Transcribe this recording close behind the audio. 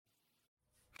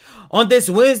On this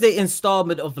Wednesday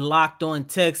installment of Locked On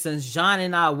Texans, John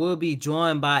and I will be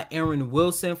joined by Aaron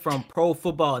Wilson from Pro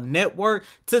Football Network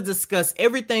to discuss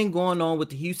everything going on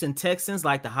with the Houston Texans,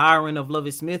 like the hiring of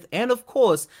Lovie Smith, and of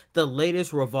course, the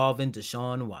latest revolving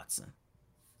Deshaun Watson.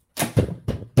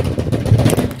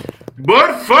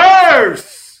 But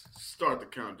first, start the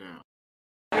countdown.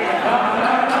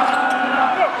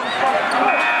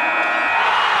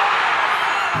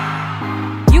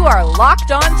 You are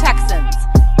Locked On Texans,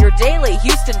 your daily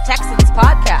Houston Texans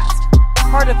podcast.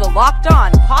 Part of the Locked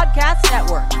On Podcast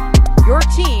Network, your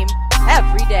team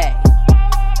every day.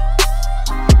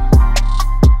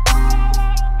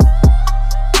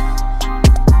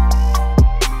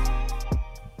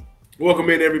 Welcome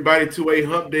in, everybody, to a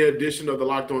Hump Day edition of the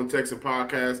Locked On Texan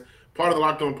podcast, part of the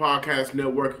Locked On Podcast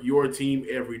Network, your team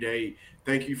every day.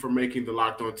 Thank you for making the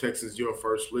Locked On Texans your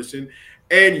first listen.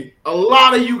 And a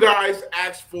lot of you guys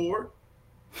asked for,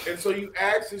 and so you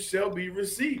asked, it shall be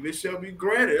received. It shall be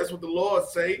granted. That's what the Lord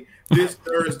say this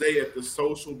Thursday at the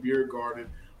Social Beer Garden.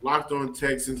 Locked On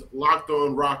Texans, Locked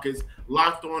On Rockets,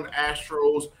 Locked On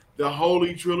Astros, the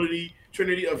holy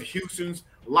trinity of Houston's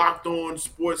Locked On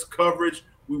sports coverage.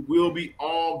 We will be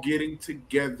all getting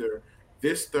together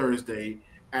this Thursday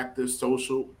at the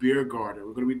Social Beer Garden.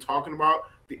 We're going to be talking about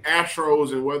the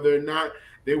Astros and whether or not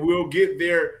they will get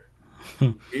their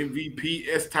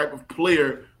MVP-esque type of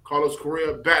player, Carlos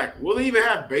Correa, back. Will they even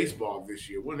have baseball this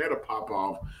year? Wouldn't that pop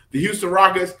off? The Houston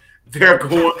Rockets, they're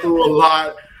going through a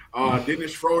lot.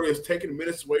 Dennis Schroeder is taking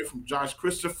minutes away from Josh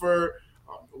Christopher.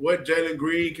 What Jalen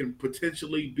Green can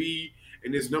potentially be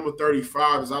in his number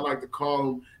 35, as I like to call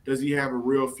him, does he have a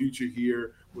real future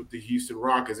here with the Houston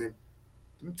Rockets? And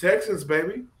the Texans,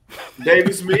 baby.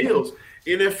 Davis Mills,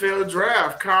 NFL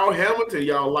draft. Kyle Hamilton,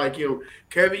 y'all like him.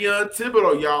 Kevion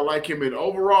Thibodeau, y'all like him. And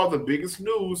overall, the biggest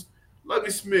news, Lovie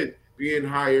Smith being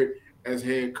hired as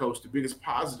head coach, the biggest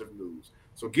positive news.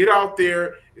 So get out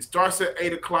there. It starts at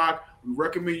 8 o'clock. We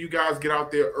recommend you guys get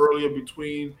out there earlier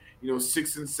between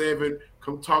 6 and 7.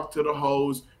 Come talk to the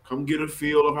host. Come get a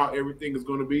feel of how everything is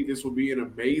going to be. This will be an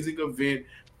amazing event,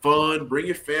 fun. Bring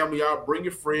your family out. Bring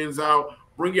your friends out.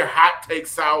 Bring your hot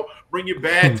takes out. Bring your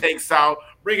bad takes out.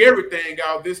 Bring everything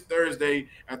out this Thursday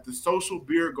at the Social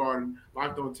Beer Garden.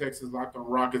 Locked On Texans, Locked On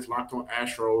Rockets, Locked On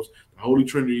Astros, the holy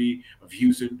trinity of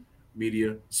Houston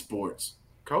media sports.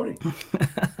 Cody.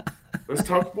 Let's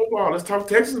talk football. Let's talk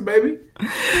Texans, baby.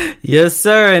 Yes,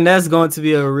 sir. And that's going to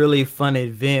be a really fun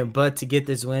event. But to get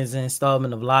this Wednesday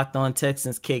installment of Locked On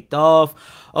Texans kicked off,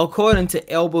 according to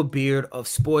Elba Beard of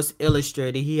Sports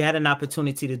Illustrated, he had an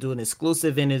opportunity to do an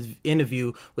exclusive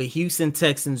interview with Houston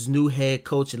Texans' new head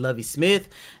coach, Lovie Smith.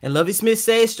 And Lovie Smith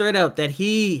said straight up that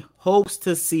he hopes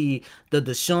to see the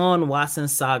Deshaun Watson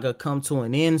saga come to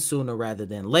an end sooner rather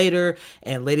than later.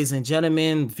 And ladies and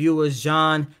gentlemen, viewers,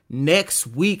 John, next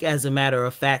week, as a matter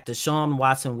of fact, Deshaun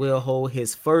Watson will hold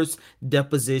his first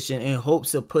deposition in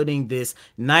hopes of putting this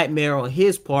nightmare on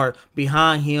his part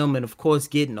behind him and, of course,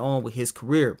 getting on with his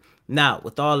career. Now,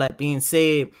 with all that being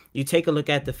said, you take a look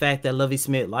at the fact that Lovie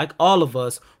Smith, like all of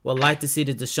us, would like to see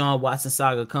the Deshaun Watson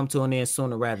saga come to an end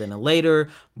sooner rather than later.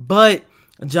 But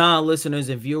John, listeners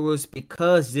and viewers,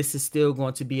 because this is still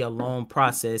going to be a long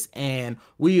process and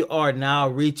we are now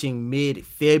reaching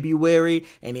mid-February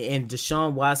and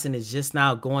Deshaun Watson is just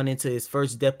now going into his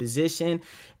first deposition,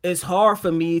 it's hard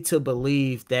for me to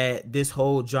believe that this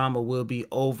whole drama will be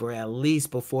over at least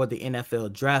before the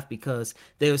NFL draft because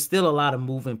there's still a lot of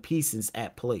moving pieces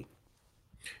at play.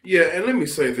 Yeah, and let me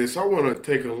say this. I want to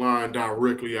take a line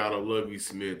directly out of Lovie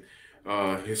Smith,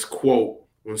 his quote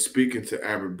when speaking to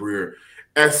Albert Breer.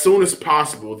 As soon as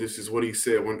possible, this is what he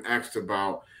said when asked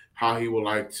about how he would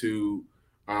like to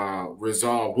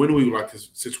resolve, when we would like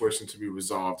this situation to be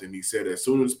resolved. And he said, as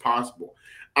soon as possible.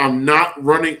 I'm not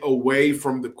running away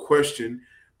from the question,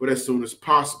 but as soon as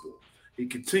possible. He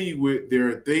continued with, there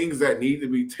are things that need to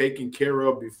be taken care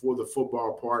of before the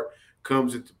football part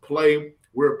comes into play.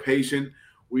 We're patient.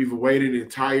 We've waited an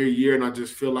entire year, and I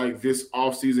just feel like this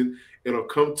offseason, it'll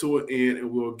come to an end,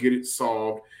 and we'll get it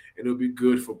solved. And it'll be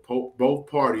good for both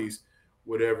parties,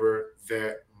 whatever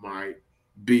that might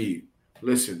be.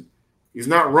 Listen, he's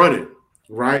not running,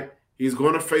 right? He's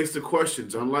going to face the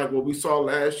questions, unlike what we saw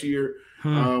last year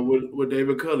with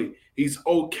David Culley. He's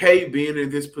okay being in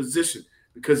this position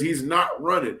because he's not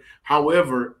running.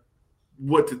 However,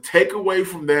 what to take away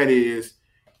from that is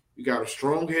you got a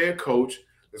strong head coach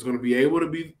that's going to be able to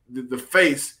be the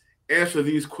face, answer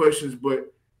these questions,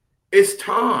 but it's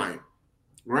time,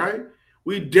 right?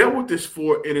 We dealt with this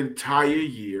for an entire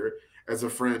year as a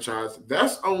franchise.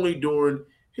 That's only during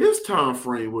his time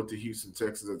frame with the Houston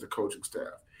Texans as the coaching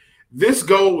staff. This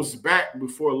goes back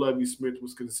before Lovie Smith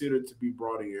was considered to be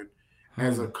brought in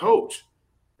as a coach.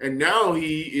 And now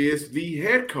he is the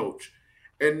head coach.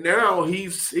 And now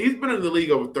he's been in the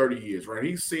league over 30 years, right?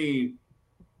 He's seen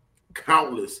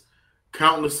countless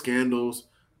scandals,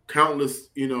 countless,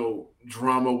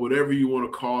 drama, whatever you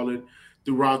want to call it,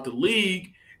 throughout the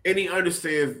league. And he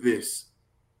understands this.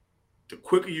 The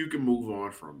quicker you can move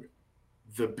on from it,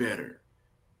 the better.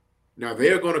 Now, they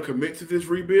are going to commit to this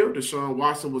rebuild. Deshaun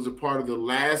Watson was a part of the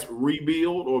last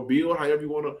rebuild or build, however you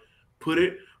want to put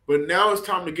it. But now it's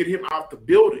time to get him out the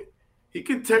building. He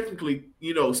can technically,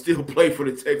 still play for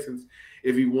the Texans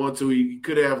if he wants to. He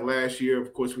could have last year.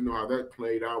 Of course, we know how that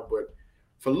played out. But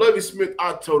for Lovie Smith,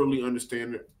 I totally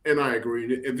understand it, and I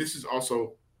agree. And this is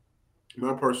also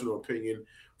my personal opinion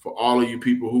for all of you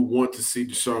people who want to see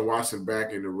Deshaun Watson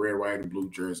back in the red, white, and blue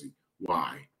jersey.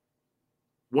 Why?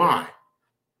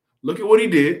 Look at what he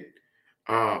did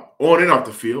on and off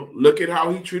the field. Look at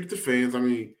how he treated the fans. I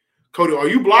mean, Cody, are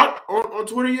you blocked on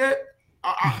Twitter yet?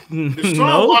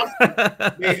 Deshaun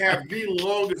Watson may have the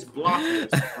longest block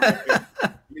list.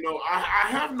 I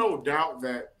have no doubt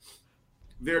that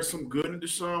there's some good in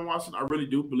Deshaun Watson. I really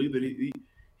do believe that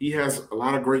he has a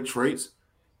lot of great traits.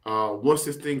 Once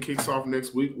this thing kicks off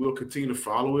next week, we'll continue to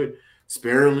follow it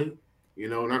sparingly.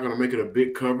 Not going to make it a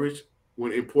big coverage.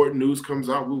 When important news comes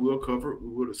out, we will cover it. We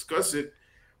will discuss it.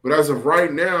 But as of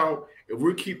right now, if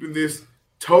we're keeping this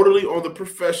totally on the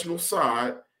professional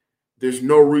side, there's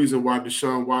no reason why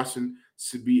Deshaun Watson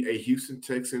should be a Houston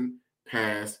Texan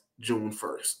past June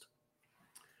 1st.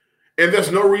 And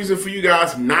there's no reason for you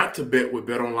guys not to bet with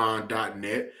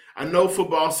betonline.net. I know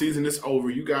football season is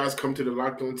over. You guys come to the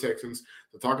Locked On Texans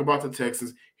to talk about the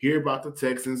Texans, hear about the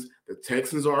Texans. The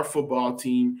Texans are a football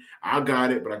team. I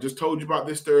got it, but I just told you about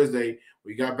this Thursday.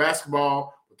 We got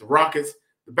basketball with the Rockets.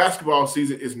 The basketball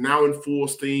season is now in full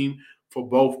steam for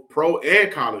both pro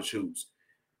and college hoops.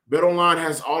 BetOnline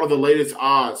has all of the latest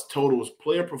odds, totals,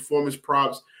 player performance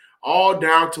props, all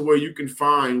down to where you can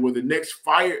find where the next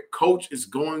fired coach is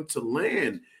going to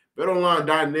land.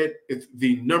 BetOnline.net is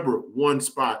the #1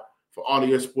 spot for all of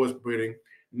your sports betting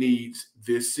needs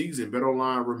this season.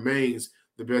 BetOnline remains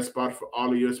the best spot for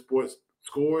all of your sports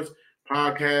scores,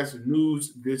 podcasts,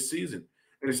 news this season.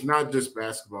 And it's not just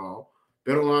basketball.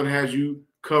 BetOnline has you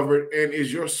covered and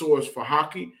is your source for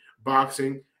hockey,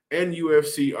 boxing, and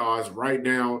UFC odds right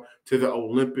now to the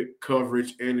Olympic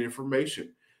coverage and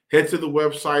information. Head to the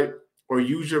website or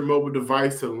use your mobile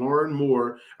device to learn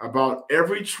more about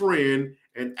every trend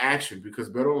and action because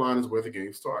BetOnline is where the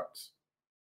game starts.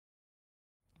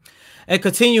 And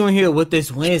continuing here with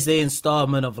this Wednesday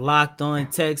installment of Locked On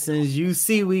Texans, you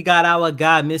see we got our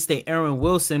guy, Mr. Aaron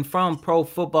Wilson from Pro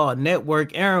Football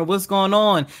Network. Aaron, what's going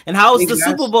on? And how was the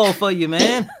Super Bowl for you,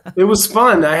 man? It was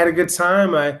fun. I had a good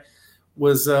time. I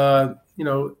was, I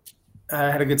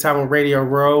had a good time on Radio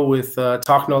Row with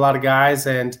talking to a lot of guys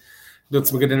and doing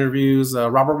some good interviews.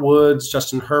 Robert Woods,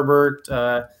 Justin Herbert.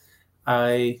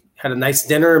 I had a nice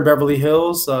dinner in Beverly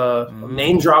Hills,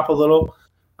 name drop a little.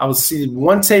 I was seated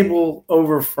one table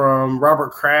over from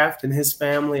Robert Kraft and his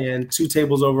family and 2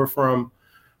 tables over from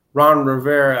Ron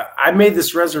Rivera. I made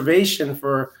this reservation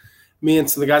for me and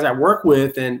some of the guys I work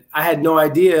with, and I had no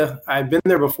idea. I'd been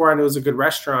there before. I knew it was a good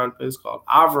restaurant. It was called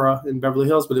Avra in Beverly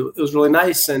Hills, but it was really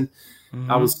nice, and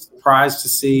I was surprised to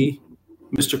see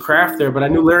Mr. Kraft there, but I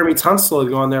knew Laramie Tunsil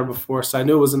had gone there before, so I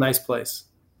knew it was a nice place.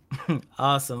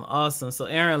 Awesome. So,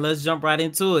 Aaron, let's jump right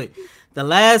into it. The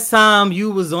last time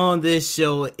you was on this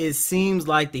show, it seems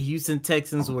like the Houston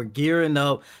Texans were gearing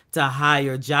up to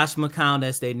hire Josh McCown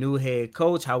as their new head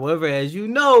coach. However, as you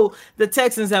know, the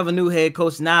Texans have a new head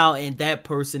coach now, and that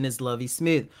person is Lovie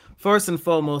Smith. First and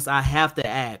foremost, I have to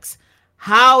ask,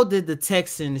 how did the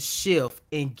Texans shift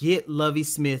and get Lovie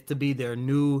Smith to be their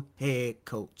new head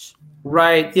coach?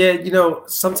 Right. Yeah,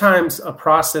 sometimes a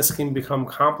process can become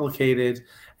complicated,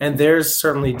 and theirs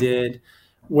certainly did,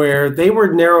 where they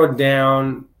were narrowed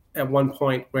down at one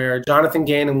point where Jonathan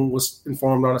Gannon was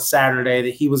informed on a Saturday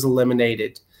that he was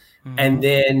eliminated. And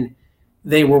then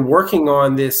they were working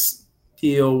on this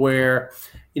deal where,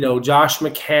 Josh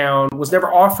McCown was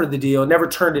never offered the deal, never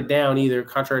turned it down either,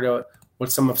 contrary to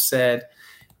what some have said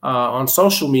on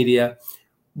social media.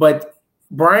 But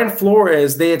Brian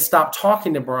Flores, they had stopped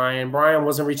talking to Brian. Brian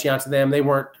wasn't reaching out to them. They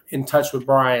weren't in touch with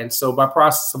Brian. So by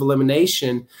process of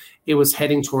elimination, it was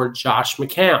heading toward Josh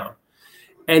McCown.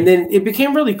 And then it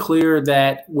became really clear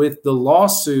that with the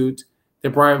lawsuit that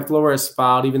Brian Flores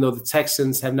filed, even though the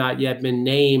Texans have not yet been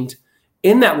named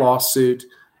in that lawsuit,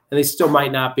 and they still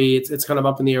might not be, it's kind of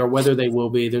up in the air whether they will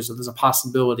be. There's a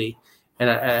possibility. And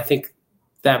I think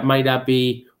that might not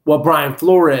be what Brian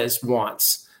Flores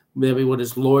wants. maybe what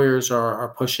his lawyers are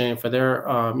pushing for their,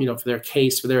 for their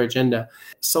case, for their agenda.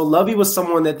 So Lovie was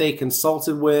someone that they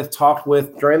consulted with, talked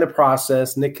with during the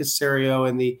process, Nick Caserio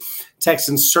and the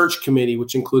Texans search committee,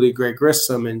 which included Greg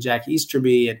Grissom and Jack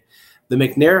Easterby and the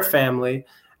McNair family.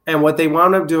 And what they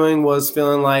wound up doing was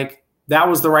feeling like that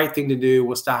was the right thing to do,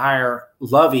 was to hire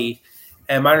Lovie.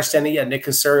 And my understanding, Nick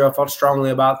Caserio felt strongly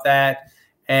about that,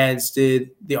 as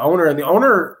did the owner. And the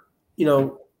owner,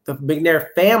 the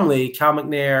McNair family, Cal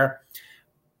McNair,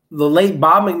 the late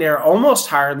Bob McNair almost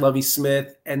hired Lovie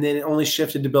Smith, and then it only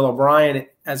shifted to Bill O'Brien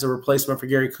as a replacement for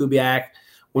Gary Kubiak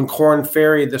when Korn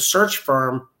Ferry, the search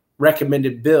firm,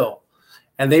 recommended Bill.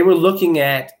 And they were looking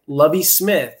at Lovie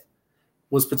Smith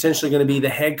was potentially going to be the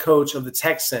head coach of the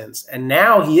Texans. And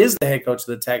now he is the head coach of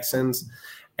the Texans.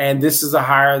 And this is a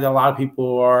hire that a lot of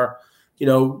people are,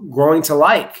 growing to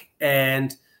like.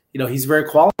 And he's very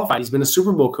qualified. He's been a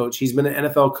Super Bowl coach. He's been an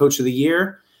NFL Coach of the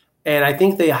Year. And I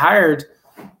think they hired,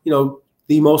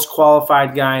 the most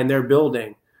qualified guy in their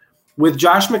building. With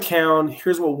Josh McCown,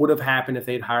 here's what would have happened if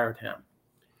they'd hired him.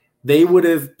 They would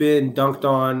have been dunked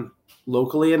on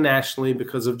locally and nationally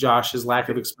because of Josh's lack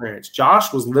of experience.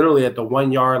 Josh was literally at the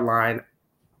 1 yard line,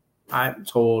 I'm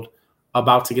told,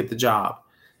 about to get the job.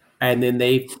 And then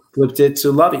they flipped it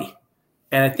to Lovie.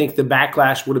 And I think the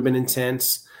backlash would have been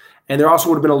intense. And there also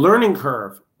would have been a learning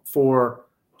curve for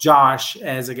Josh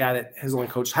as a guy that has only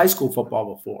coached high school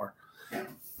football before.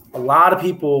 A lot of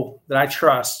people that I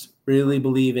trust really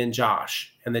believe in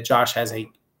Josh and that Josh has a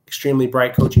extremely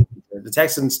bright coaching future. The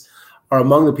Texans are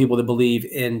among the people that believe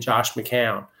in Josh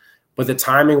McCown. But the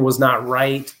timing was not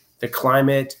right. The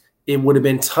climate, it would have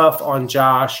been tough on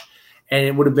Josh. And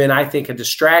it would have been, I think, a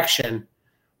distraction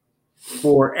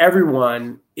for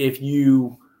everyone if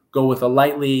you go with a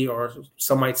lightly, or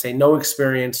some might say no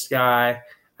experienced guy,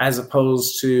 as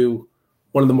opposed to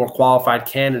one of the more qualified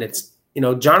candidates.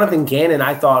 Jonathan Gannon,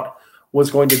 I thought,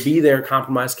 was going to be their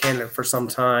compromise candidate for some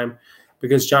time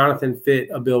because Jonathan fit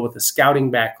a bill with a scouting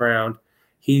background.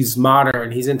 He's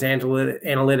modern. He's into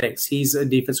analytics. He's a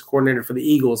defensive coordinator for the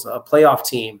Eagles, a playoff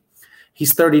team.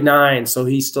 He's 39, so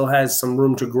he still has some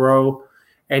room to grow.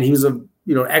 And he was a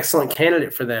excellent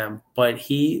candidate for them, but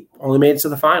he only made it to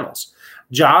the finals.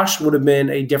 Josh would have been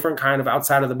a different kind of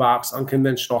outside-of-the-box,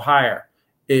 unconventional hire.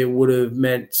 It would have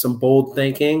meant some bold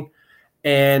thinking,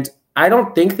 and I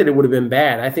don't think that it would have been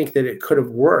bad. I think that it could have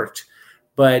worked,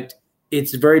 but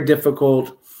it's very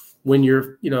difficult when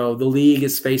the league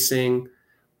is facing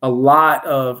a lot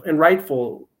of, and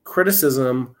rightful,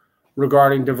 criticism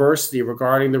regarding diversity,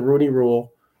 regarding the Rooney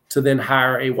Rule, to then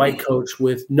hire a white coach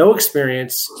with no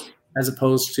experience as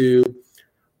opposed to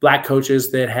black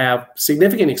coaches that have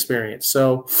significant experience.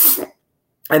 So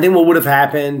I think what would have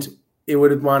happened, it would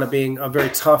have wound up being a very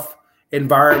tough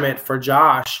environment for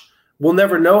Josh. We'll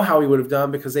never know how he would have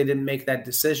done because they didn't make that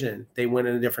decision. They went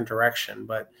in a different direction.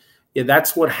 But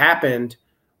that's what happened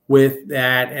with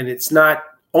that. And it's not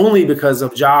only because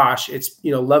of Josh. It's,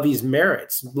 Lovie's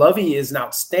merits. Lovie is an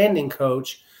outstanding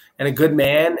coach and a good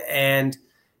man and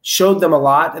showed them a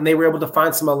lot, and they were able to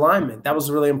find some alignment. That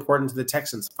was really important to the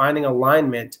Texans, finding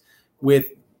alignment with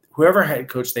whoever head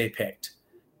coach they picked,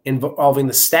 involving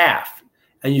the staff.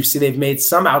 And you see they've made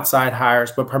some outside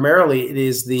hires, but primarily it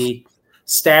is the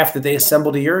staff that they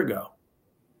assembled a year ago.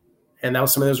 And that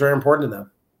was something that was very important to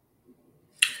them.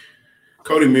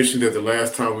 Cody mentioned that the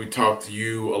last time we talked to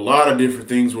you, a lot of different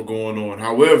things were going on.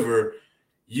 However,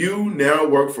 you now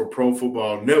work for Pro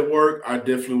Football Network. I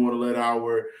definitely want to let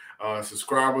our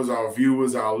subscribers, our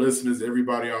viewers, our listeners,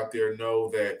 everybody out there know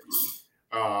that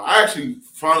I actually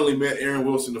finally met Aaron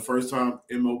Wilson the first time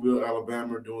in Mobile,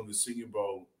 Alabama during the Senior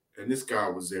Bowl, and this guy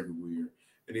was everywhere,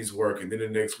 and he's working. Then the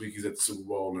next week he's at the Super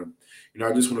Bowl, and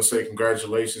I just want to say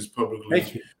congratulations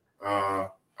publicly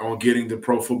on getting the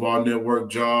Pro Football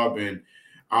Network job, and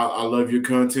I love your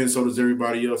content. So does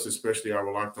everybody else, especially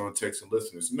our Locked On Texan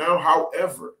listeners. Now,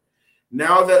 however,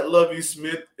 now that Lovie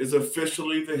Smith is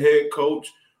officially the head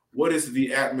coach, what is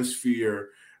the atmosphere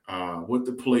with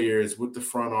the players, with the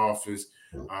front office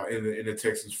in the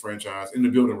Texans franchise, in the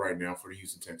building right now for the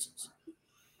Houston Texans?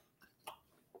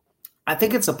 I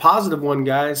think it's a positive one,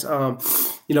 guys.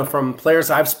 From players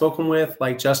I've spoken with,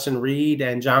 like Justin Reed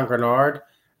and John Grenard,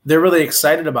 they're really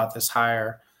excited about this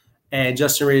hire. And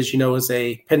Justin Reed, as you know, is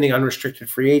a pending unrestricted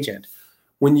free agent.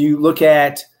 When you look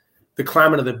at the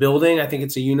climate of the building, I think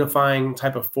it's a unifying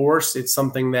type of force. It's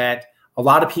something that a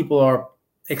lot of people are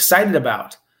excited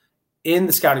about in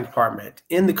the scouting department,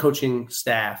 in the coaching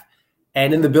staff,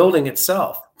 and in the building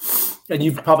itself. And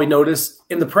you've probably noticed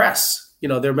in the press,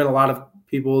 there have been a lot of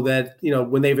people that,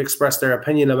 when they've expressed their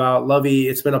opinion about Lovie,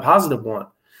 it's been a positive one.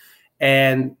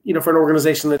 And, for an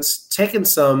organization that's taken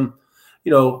some,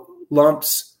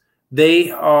 lumps,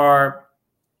 they are,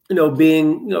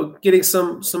 getting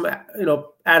some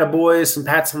attaboys, some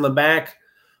pats on the back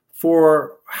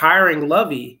for hiring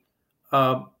Lovie.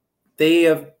 They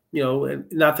have,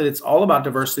 not that it's all about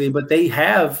diversity, but they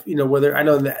have, whether I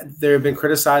know that they've been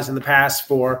criticized in the past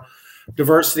for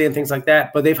diversity and things like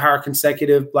that, but they've hired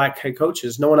consecutive black head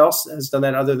coaches. No one else has done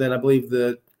that other than, I believe,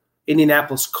 the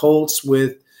Indianapolis Colts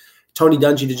with Tony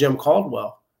Dungy to Jim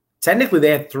Caldwell. Technically,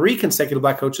 they had 3 consecutive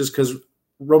black coaches because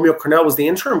Romeo Crennel was the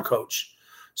interim coach.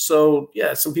 So,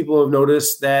 yeah, some people have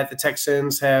noticed that the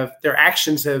Texans their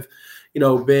actions have,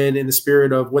 been in the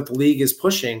spirit of what the league is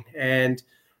pushing and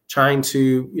trying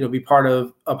to, be part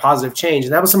of a positive change.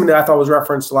 And that was something that I thought was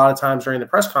referenced a lot of times during the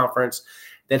press conference,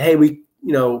 that, hey, we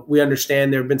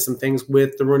understand there have been some things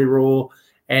with the Rooney Rule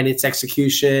and its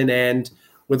execution and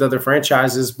with other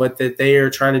franchises, but that they are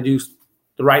trying to do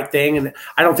the right thing. And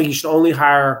I don't think you should only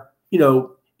hire,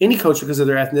 any coach because of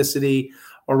their ethnicity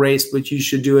or race, but you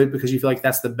should do it because you feel like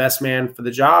that's the best man for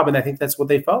the job. And I think that's what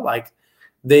they felt like.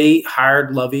 They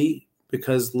hired Lovie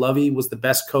because Lovie was the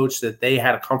best coach that they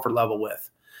had a comfort level with.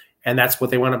 And that's what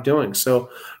they wound up doing. So,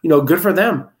 good for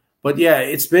them. But yeah,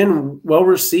 it's been well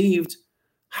received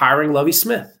hiring Lovie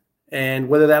Smith. And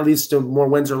whether that leads to more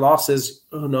wins or losses,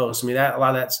 who knows? I mean, a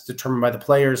lot of that's determined by the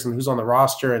players and who's on the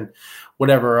roster and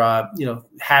whatever,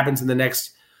 happens in the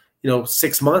next,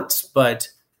 6 months. But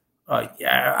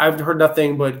yeah, I've heard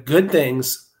nothing but good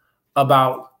things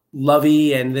about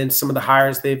Lovie and then some of the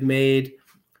hires they've made,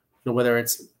 whether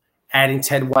it's adding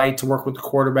Ted White to work with the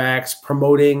quarterbacks,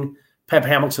 promoting Pep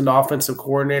Hamilton to offensive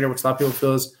coordinator, which a lot of people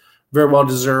feel is very well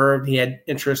deserved. He had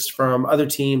interest from other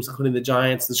teams, including the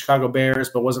Giants and the Chicago Bears,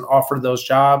 but wasn't offered those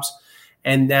jobs.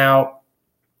 And now,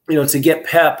 to get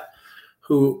Pep,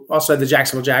 who also had the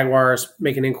Jacksonville Jaguars,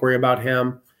 make an inquiry about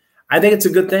him, I think it's a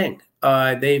good thing.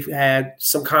 They've had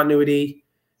some continuity.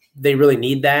 They really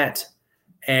need that.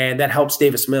 And that helps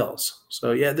Davis Mills.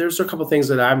 So, yeah, there's a couple of things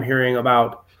that I'm hearing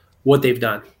about what they've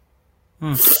done.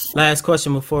 Last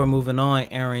question before moving on,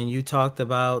 Aaron. You talked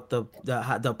about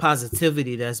the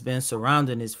positivity that's been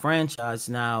surrounding his franchise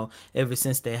now ever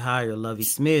since they hired Lovie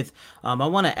Smith. I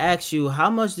want to ask you,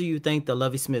 how much do you think the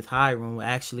Lovie Smith hiring will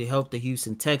actually help the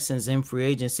Houston Texans in free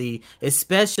agency,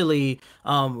 especially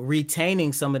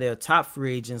retaining some of their top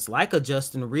free agents like a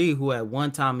Justin Reid, who at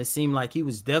one time it seemed like he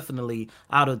was definitely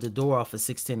out of the door off of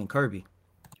 6'10" and Kirby?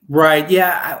 Right.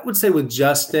 Yeah, I would say with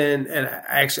Justin, and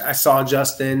I saw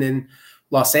Justin in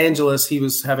Los Angeles. He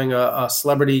was having a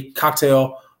celebrity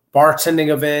cocktail bartending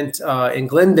event in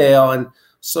Glendale. And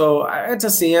so I had to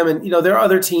see him. And, there are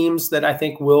other teams that I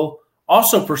think will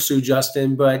also pursue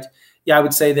Justin. But, yeah, I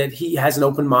would say that he has an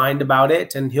open mind about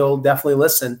it, and he'll definitely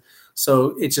listen.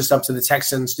 So it's just up to the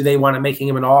Texans. Do they want to making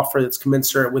him an offer that's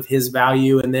commensurate with his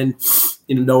value? And then,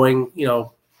 knowing,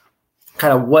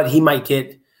 kind of what he might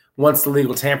get once the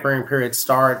legal tampering period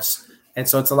starts. And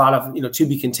so it's a lot of, to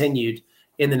be continued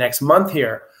in the next month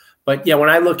here. But yeah, when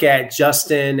I look at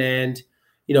Justin and,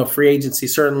 free agency,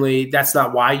 certainly that's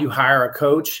not why you hire a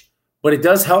coach, but it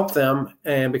does help them,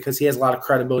 and because he has a lot of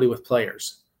credibility with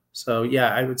players. So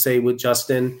yeah, I would say with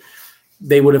Justin,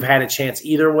 they would have had a chance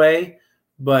either way,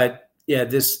 but yeah,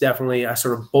 this definitely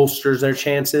sort of bolsters their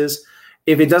chances.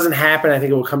 If it doesn't happen, I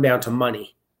think it will come down to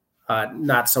money.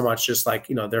 Not so much just like,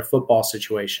 their football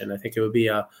situation. I think it would be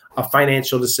a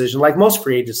financial decision, like most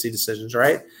free agency decisions,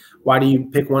 right? Why do you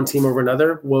pick one team over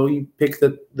another? Well, you pick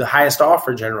the highest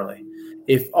offer generally.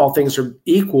 If all things are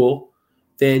equal,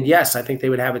 then yes, I think they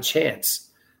would have a chance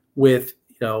with,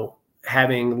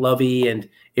 having Lovie, and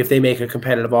if they make a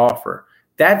competitive offer.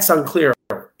 That's unclear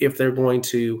if they're going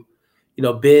to,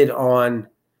 bid on,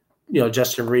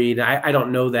 Justin Reid. I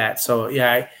don't know that. So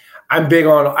yeah, I'm big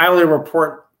on, I only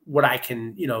report what I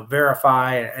can,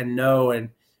 verify and know. And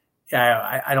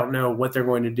I don't know what they're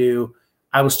going to do.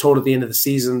 I was told at the end of the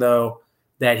season, though,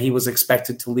 that he was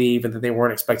expected to leave and that they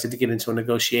weren't expected to get into a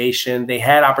negotiation. They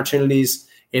had opportunities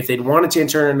if they'd wanted to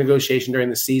enter a negotiation during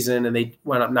the season, and they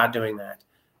wound up not doing that.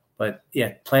 But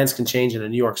yeah, plans can change in a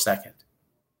New York second.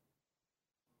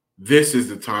 This is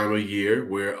the time of year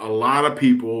where a lot of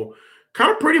people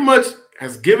kind of pretty much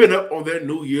has given up on their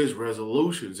New Year's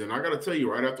resolutions. And I got to tell you,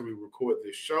 right after we record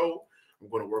this show, I'm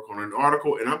going to work on an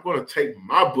article, and I'm going to take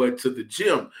my butt to the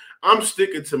gym. I'm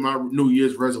sticking to my New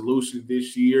Year's resolution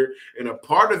this year, and a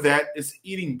part of that is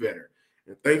eating better.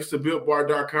 And thanks to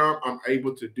BuiltBar.com, I'm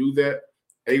able to do that,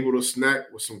 able to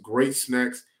snack with some great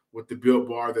snacks with the Built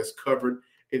Bar that's covered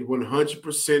in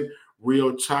 100%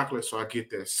 real chocolate. So I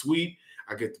get that sweet,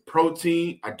 I get the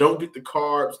protein, I don't get the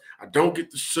carbs, I don't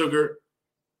get the sugar.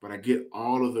 but I get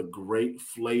all of the great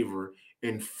flavor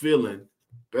and feeling.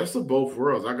 Best of both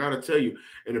worlds. I got to tell you.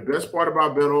 And the best part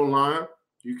about Bet Online,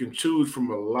 you can choose from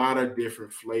a lot of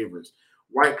different flavors.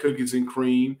 White cookies and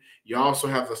cream. You also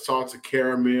have the salted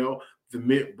caramel, the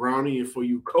mint brownie, and for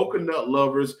you coconut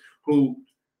lovers who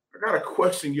I got to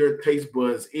question your taste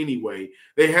buds anyway.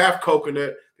 They have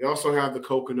coconut. They also have the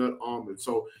coconut almond.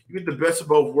 So you get the best of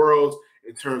both worlds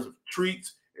in terms of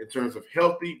treats, in terms of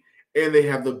healthy, and they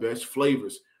have the best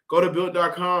flavors. Go to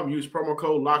Built.com, use promo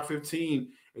code LOCK15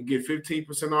 and get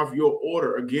 15% off your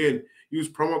order. Again, use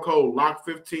promo code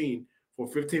LOCK15 for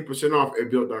 15% off at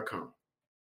Built.com.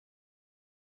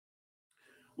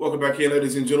 Welcome back in,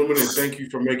 ladies and gentlemen, and thank you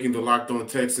for making the Locked On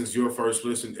Texans your first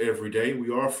listen every day.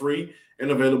 We are free and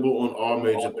available on all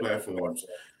major platforms.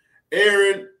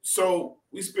 Aaron, so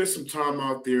we spent some time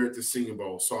out there at the Senior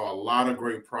Bowl, saw a lot of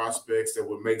great prospects that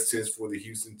would make sense for the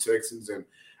Houston Texans, and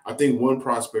I think one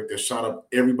prospect that shot up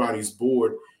everybody's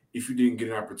board, if you didn't get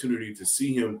an opportunity to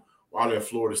see him while at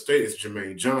Florida State, is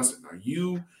Jermaine Johnson. Now,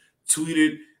 you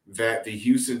tweeted that the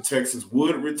Houston Texans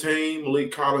would retain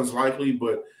Maliek Collins likely,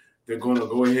 but they're going to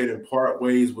go ahead and part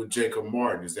ways with Jacob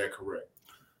Martin. Is that correct?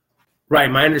 Right.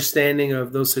 My understanding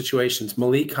of those situations,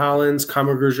 Maliek Collins,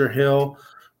 Kamu Grugier-Hill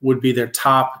would be their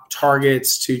top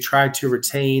targets to try to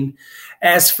retain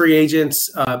as free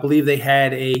agents. I believe they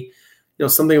had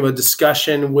something of a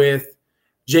discussion with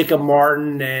Jacob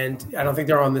Martin, and I don't think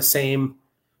they're on the same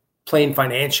plane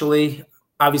financially.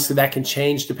 Obviously, that can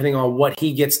change depending on what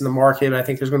he gets in the market. I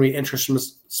think there's going to be interest from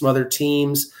some other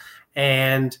teams,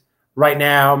 and right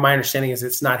now, my understanding is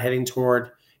it's not heading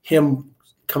toward him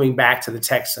coming back to the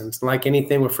Texans. Like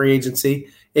anything with free agency,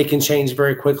 it can change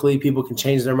very quickly. People can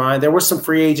change their mind. There were some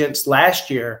free agents last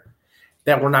year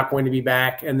that were not going to be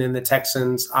back, and then the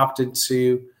Texans opted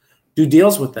to do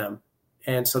deals with them.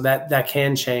 And so that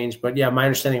can change. But, yeah, my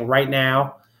understanding right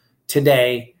now,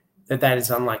 today, that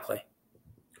is unlikely.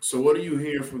 So what are you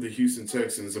hearing from the Houston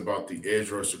Texans about the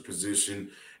edge rusher position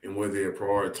and where they're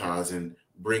prioritizing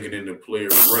bringing in the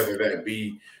players, whether that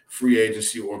be free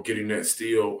agency or getting that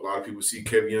steal? A lot of people see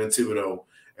Kevin Thibodeau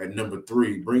at number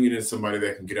 3, bringing in somebody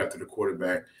that can get after the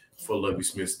quarterback for Lovie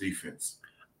Smith's defense.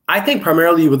 I think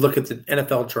primarily you would look at the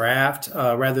NFL draft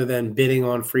rather than bidding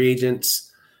on free agents,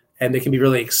 and they can be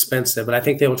really expensive. But I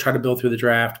think they will try to build through the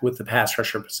draft with the pass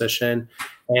rusher position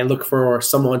and look for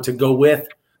someone to go with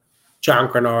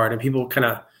John Grenard. And people kind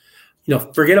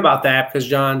of forget about that because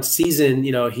John's season,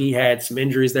 he had some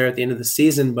injuries there at the end of the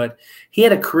season, but he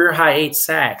had a career-high 8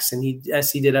 sacks, and he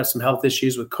did have some health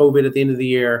issues with COVID at the end of the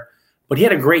year. But he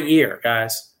had a great year,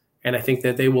 guys, and I think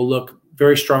that they will look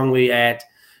very strongly at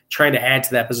trying to add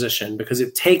to that position because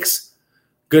it takes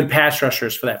good pass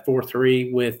rushers for that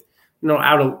 4-3 with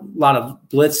out a lot of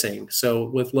blitzing. So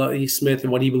with Lovie Smith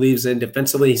and what he believes in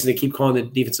defensively, he's going to keep calling the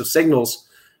defensive signals.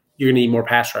 You're going to need more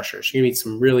pass rushers. You're going to need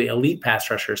some really elite pass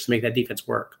rushers to make that defense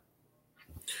work.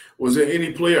 Was there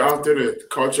any player out there that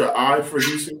caught your eye for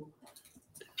Houston?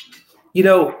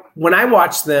 When I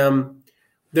watched them,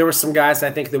 there were some guys I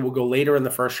think that will go later in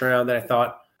the first round that I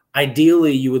thought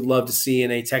ideally you would love to see in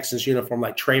a Texans uniform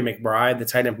like Trey McBride, the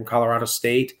tight end from Colorado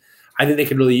State. I think they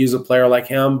could really use a player like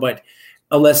him, but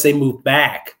unless they move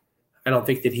back, I don't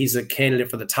think that he's a candidate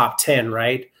for the top 10,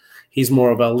 right? He's more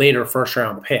of a later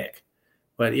first-round pick.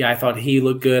 But, yeah, I thought he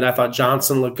looked good. I thought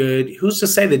Johnson looked good. Who's to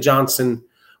say that Johnson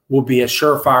will be a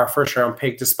surefire first-round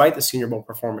pick despite the Senior Bowl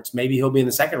performance? Maybe he'll be in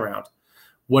the second round.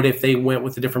 What if they went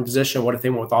with a different position? What if they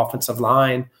went with offensive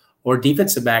line or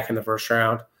defensive back in the first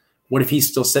round? What if he's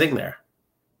still sitting there?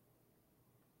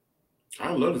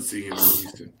 I'd love to see him in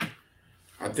Houston.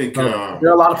 I think there are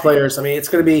a lot of players. I mean, it's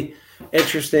going to be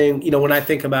interesting. When I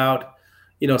think about,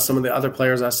 some of the other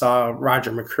players I saw,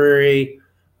 Roger McCreary,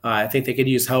 I think they could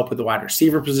use help with the wide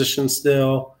receiver position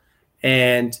still.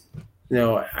 And,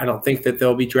 I don't think that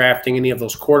they'll be drafting any of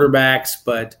those quarterbacks,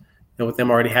 but with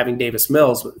them already having Davis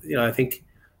Mills, I think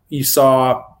you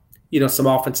saw, some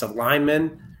offensive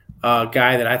linemen,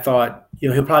 guy that I thought,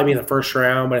 he'll probably be in the first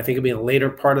round, but I think he'll be in the later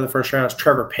part of the first round is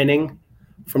Trevor Penning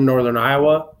from Northern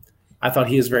Iowa. I thought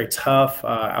he was very tough.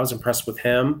 I was impressed with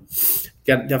him.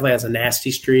 Definitely has a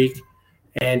nasty streak.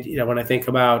 And, when I think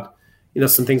about,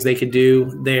 some things they could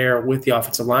do there with the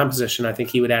offensive line position, I think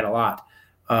he would add a lot.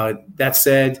 That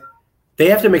said, they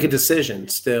have to make a decision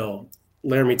still.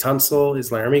 Laramie Tunsil,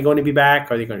 is Laramie going to be back?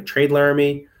 Are they going to trade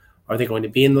Laramie? Are they going to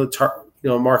be in the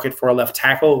market for a left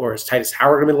tackle, or is Titus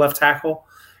Howard going to be the left tackle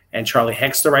and Charlie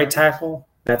Heck's the right tackle?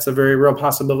 That's a very real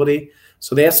possibility.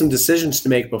 So they have some decisions to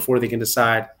make before they can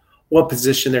decide what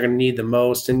position they're going to need the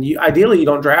most. And ideally, you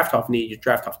don't draft off need, you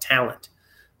draft off talent.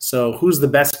 So who's the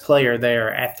best player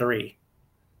there at 3?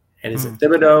 And is it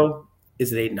Thibodeau?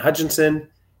 Is it Aiden Hutchinson?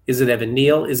 Is it Evan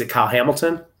Neal? Is it Kyle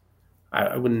Hamilton?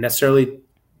 I wouldn't necessarily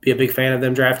be a big fan of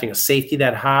them drafting a safety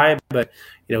that high, but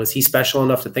is he special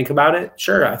enough to think about it?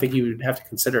 Sure, I think you would have to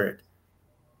consider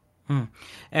it.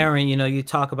 Aaron, you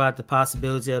talk about the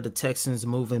possibility of the Texans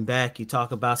moving back. You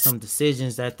talk about some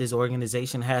decisions that this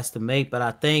organization has to make, but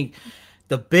I think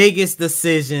the biggest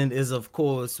decision is, of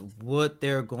course, what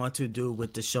they're going to do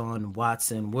with Deshaun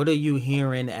Watson. What are you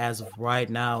hearing as of right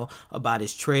now about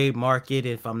his trade market?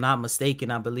 If I'm not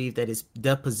mistaken, I believe that his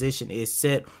deposition is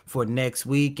set for next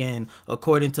week. And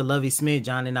according to Lovie Smith,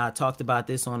 John and I talked about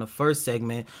this on the first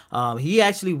segment, he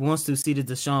actually wants to see the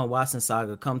Deshaun Watson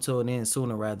saga come to an end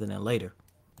sooner rather than later.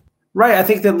 Right. I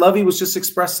think that Lovie was just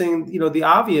expressing, the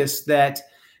obvious, that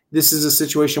this is a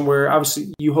situation where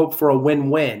obviously you hope for a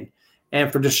win-win. And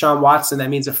for Deshaun Watson, that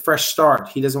means a fresh start.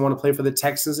 He doesn't want to play for the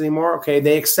Texans anymore. Okay,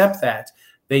 they accept that.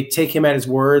 They take him at his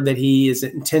word that he is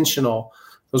intentional.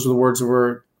 Those were the words that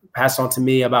were passed on to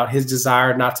me about his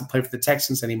desire not to play for the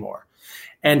Texans anymore.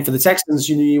 And for the Texans,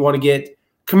 you want to get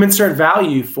commensurate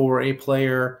value for a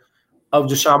player of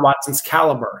Deshaun Watson's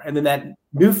caliber. And then that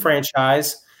new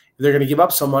franchise, if they're going to give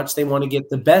up so much, they want to get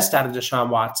the best out of Deshaun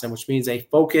Watson, which means a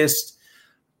focused,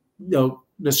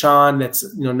 Deshaun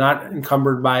that's not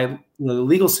encumbered by the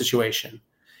legal situation.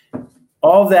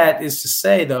 All that is to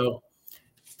say, though,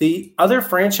 the other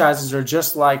franchises are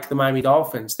just like the Miami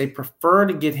Dolphins. They prefer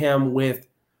to get him with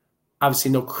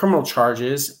obviously no criminal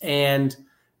charges and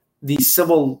the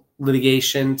civil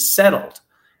litigation settled.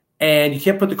 And you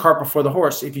can't put the cart before the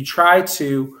horse. If you try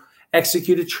to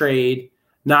execute a trade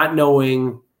not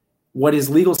knowing what his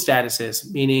legal status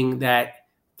is, meaning that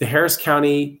the Harris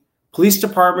County Police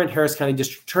Department, Harris County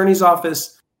District Attorney's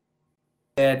Office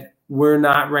said, we're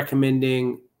not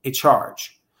recommending a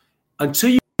charge.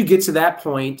 Until you get to that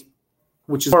point,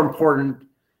 which is more important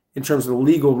in terms of the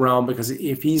legal realm, because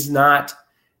if he's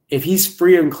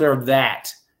free and clear of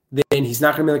that, then he's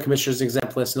not going to be on the commissioner's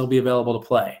exempt list and he'll be available to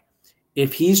play.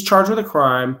 If he's charged with a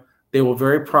crime, they will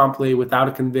very promptly, without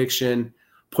a conviction,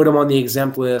 put him on the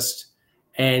exempt list,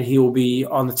 and he will be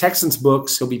on the Texans'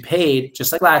 books. He'll be paid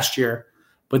just like last year,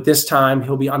 but this time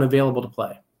he'll be unavailable to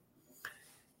play.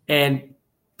 And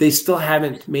they still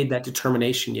haven't made that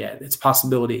determination yet. It's a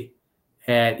possibility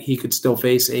that he could still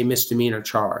face a misdemeanor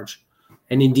charge.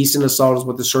 And indecent assault is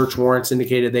what the search warrants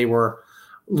indicated they were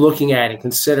looking at and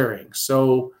considering.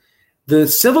 So the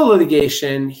civil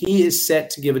litigation, he is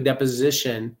set to give a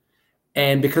deposition.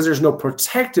 And because there's no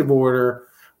protective order,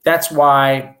 that's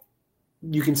why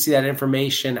you can see that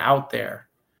information out there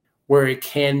where it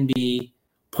can be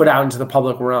put out into the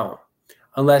public realm.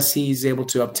 Unless he's able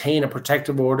to obtain a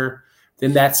protective order,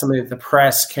 then that's something that the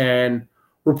press can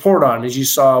report on, as you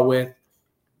saw with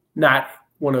not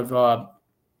one of,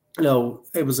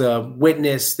 it was a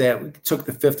witness that took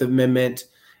the Fifth Amendment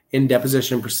in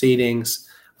deposition proceedings,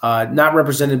 not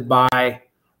represented by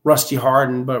Rusty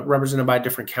Hardin, but represented by a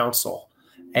different counsel.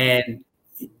 And,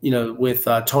 with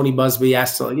Tony Busby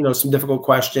asked, some difficult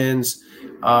questions,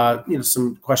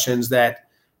 some questions that,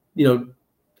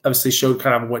 obviously showed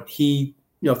kind of what he,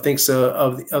 thinks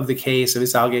of the case, of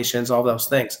his allegations, all those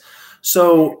things.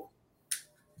 So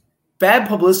bad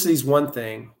publicity is one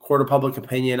thing. Court of public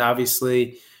opinion,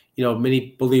 obviously,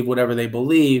 many believe whatever they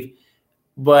believe,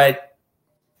 but,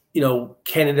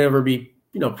 can it ever be,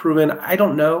 proven? I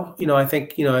don't know. I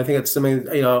think it's something,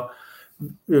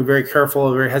 very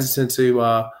careful, very hesitant to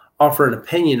offer an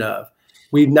opinion of.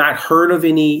 We've not heard of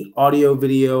any audio,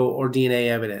 video, or DNA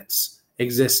evidence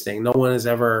existing. No one has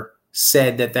ever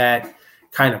said that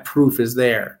kind of proof is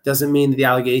there. Doesn't mean that the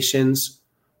allegations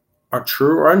are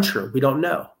true or untrue. We don't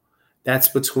know. That's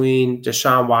between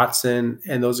Deshaun Watson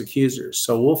and those accusers.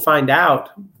 So we'll find out,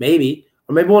 maybe,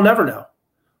 or maybe we'll never know,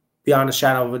 beyond a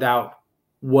shadow of a doubt,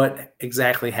 what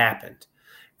exactly happened.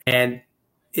 And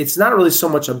it's not really so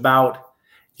much about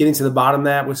getting to the bottom of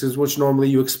that, which normally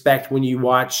you expect when you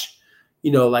watch,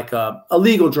 like a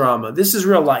legal drama. This is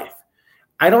real life.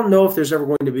 I don't know if there's ever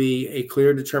going to be a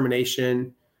clear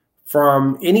determination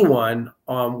from anyone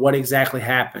on what exactly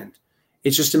happened.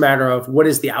 It's just a matter of what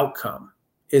is the outcome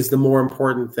is the more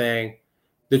important thing.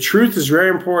 The truth is very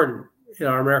important in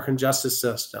our American justice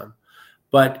system,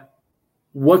 but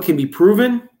what can be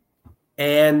proven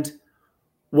and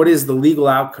what is the legal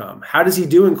outcome? How does he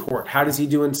do in court? How does he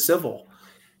do in civil?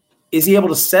 Is he able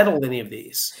to settle any of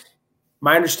these?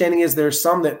 My understanding is there's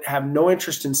some that have no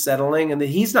interest in settling and that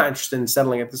he's not interested in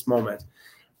settling at this moment,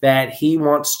 that he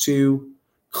wants to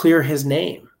clear his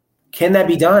name. Can that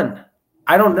be done?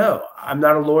 I don't know. I'm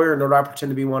not a lawyer, nor do I pretend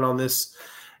to be one on this,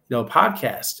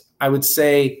 podcast. I would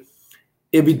say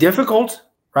it'd be difficult,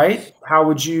 right? How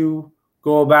would you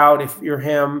go about if you're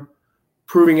him,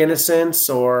 proving innocence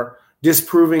or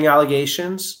disproving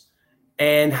allegations.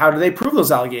 And how do they prove those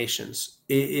allegations?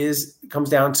 It comes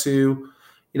down to,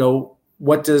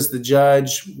 what does the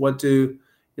judge, what do,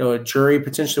 a jury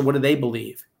potentially, what do they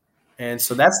believe? And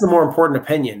so that's the more important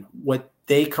opinion, what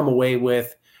they come away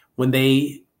with when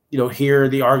they, hear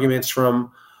the arguments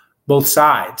from both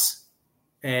sides.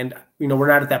 And, we're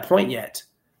not at that point yet.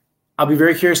 I'll be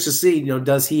very curious to see,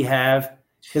 does he have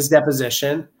his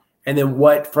deposition, and then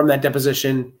what from that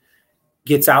deposition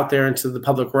gets out there into the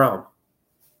public realm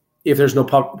if there's no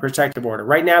protective order.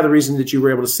 Right now, the reason that you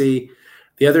were able to see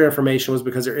the other information was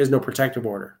because there is no protective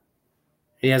order.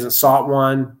 He hasn't sought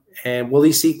one, and will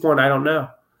he seek one? I don't know.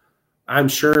 I'm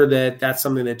sure that that's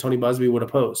something that Tony Buzbee would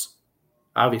oppose,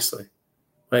 obviously.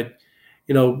 But,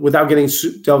 without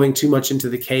delving too much into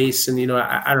the case, and,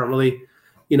 I don't really,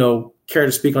 care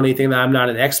to speak on anything that I'm not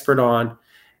an expert on.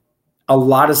 A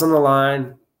lot is on the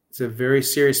line. It's a very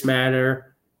serious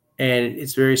matter, and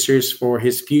it's very serious for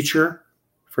his future,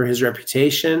 for his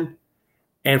reputation,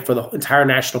 and for the entire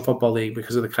National Football League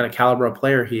because of the kind of caliber of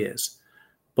player he is.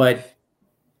 But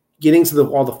getting to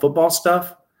all the football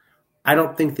stuff, I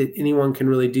don't think that anyone can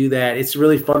really do that. It's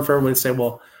really fun for everyone to say,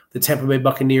 well, the Tampa Bay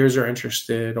Buccaneers are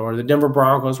interested, or the Denver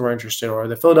Broncos were interested, or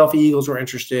the Philadelphia Eagles were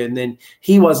interested, and then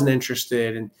he wasn't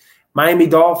interested, and Miami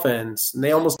Dolphins, and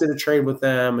they almost did a trade with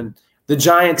them, and the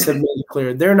Giants have made it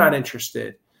clear they're not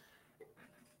interested.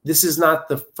 This is not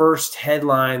the first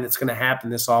headline that's going to happen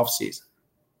this offseason.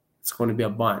 It's going to be a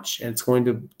bunch, and it's going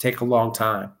to take a long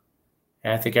time.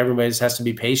 And I think everybody just has to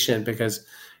be patient because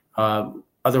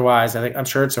otherwise, I'm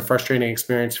sure it's a frustrating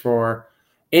experience for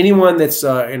anyone that's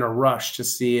in a rush to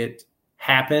see it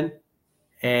happen.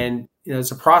 And,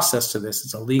 it's a process to this.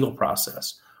 It's a legal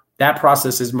process. That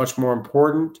process is much more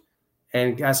important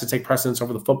and has to take precedence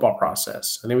over the football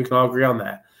process. I think we can all agree on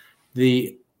that.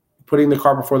 The putting the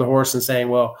cart before the horse and saying,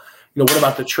 well, what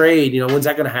about the trade? When's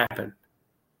that going to happen?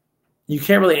 You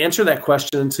can't really answer that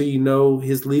question until you know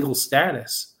his legal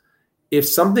status. If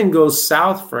something goes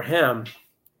south for him,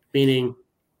 meaning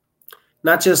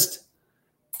not just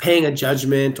paying a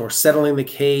judgment or settling the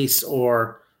case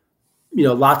or,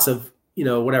 lots of,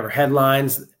 whatever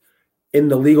headlines in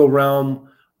the legal realm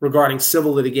regarding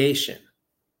civil litigation.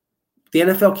 The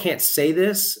NFL can't say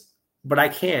this, but I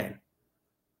can.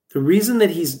 The reason that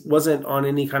he wasn't on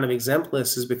any kind of exempt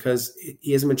list is because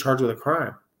he hasn't been charged with a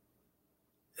crime.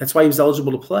 That's why he was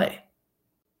eligible to play.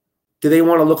 Do they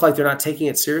want to look like they're not taking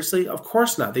it seriously? Of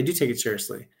course not. They do take it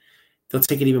seriously. They'll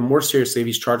take it even more seriously if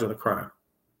he's charged with a crime.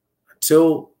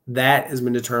 Until that has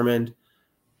been determined,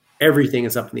 everything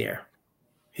is up in the air.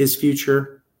 His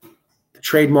future, the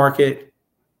trade market,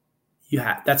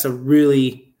 that's a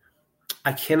really,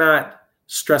 I cannot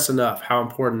stress enough how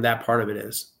important that part of it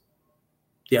is.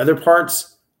 The other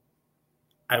parts,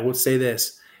 I would say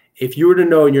this. If you were to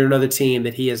know and you're another team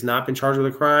that he has not been charged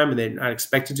with a crime and they're not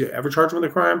expected to ever charge him with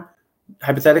a crime,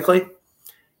 hypothetically,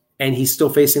 and he's still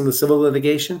facing the civil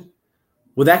litigation,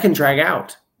 well, that can drag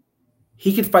out.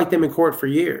 He could fight them in court for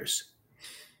years.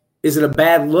 Is it a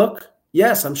bad look?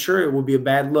 Yes, I'm sure it will be a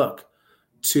bad look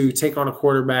to take on a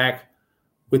quarterback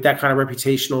with that kind of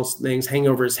reputational things hanging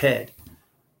over his head.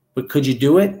 But could you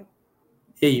do it?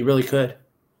 Yeah, you really could.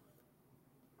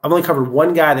 I've only covered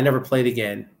one guy that never played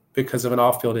again because of an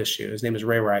off-field issue. His name is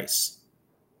Ray Rice.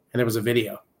 And there was a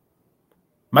video.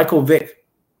 Michael Vick,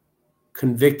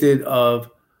 convicted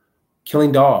of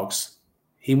killing dogs.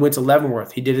 He went to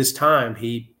Leavenworth. He did his time.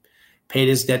 He paid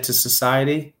his debt to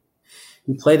society.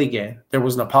 He played again. There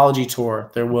was an apology tour.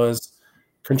 There was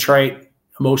contrite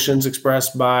emotions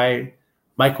expressed by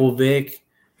Michael Vick.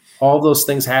 All those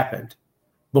things happened.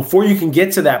 Before you can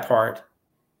get to that part,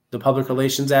 the public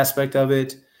relations aspect of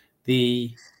it,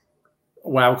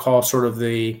 what I would call sort of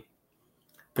the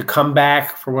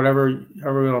comeback for however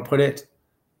we want to put it,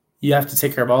 you have to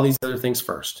take care of all these other things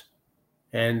first.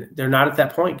 And they're not at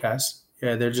that point, guys.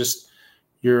 Yeah, they're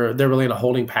really in a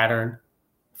holding pattern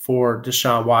for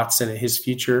Deshaun Watson and his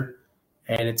future.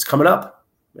 And it's coming up,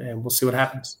 and we'll see what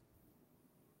happens.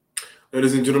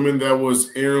 Ladies and gentlemen, that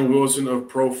was Aaron Wilson of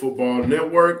Pro Football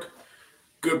Network.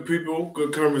 Good people,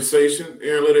 good conversation.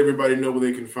 Aaron, let everybody know where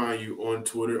they can find you on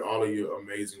Twitter, all of your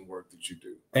amazing work that you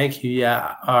do. Thank you.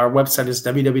 Yeah, our website is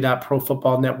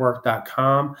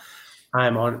www.profootballnetwork.com.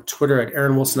 I'm on Twitter at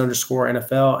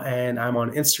AaronWilson_NFL, and I'm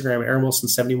on Instagram at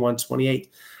AaronWilson7128.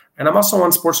 And I'm also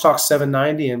on Sports Talk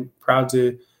 790 and proud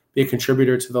to be a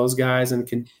contributor to those guys and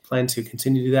can plan to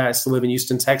continue to do that. I still live in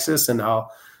Houston, Texas, and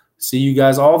I'll see you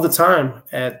guys all the time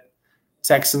at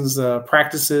Texans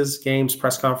practices, games,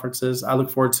 press conferences. I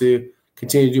look forward to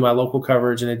continue to do my local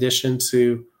coverage in addition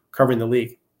to covering the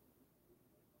league.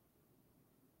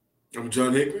 I'm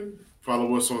John Hickman.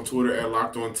 Follow us on Twitter at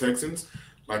Locked On Texans.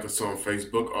 Like us on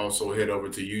Facebook. Also head over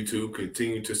to YouTube.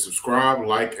 Continue to subscribe,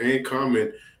 like, and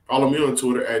comment. Follow me on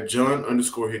Twitter at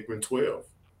John_Hickman12.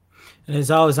 And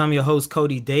as always, I'm your host,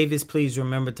 Cody Davis. Please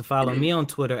remember to follow me on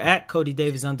Twitter at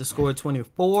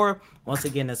CodyDavis_24. Once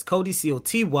again, that's Cody,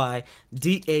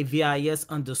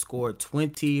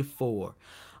 COTYDAVIS_24.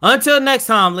 Until next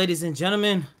time, ladies and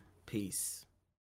gentlemen, peace.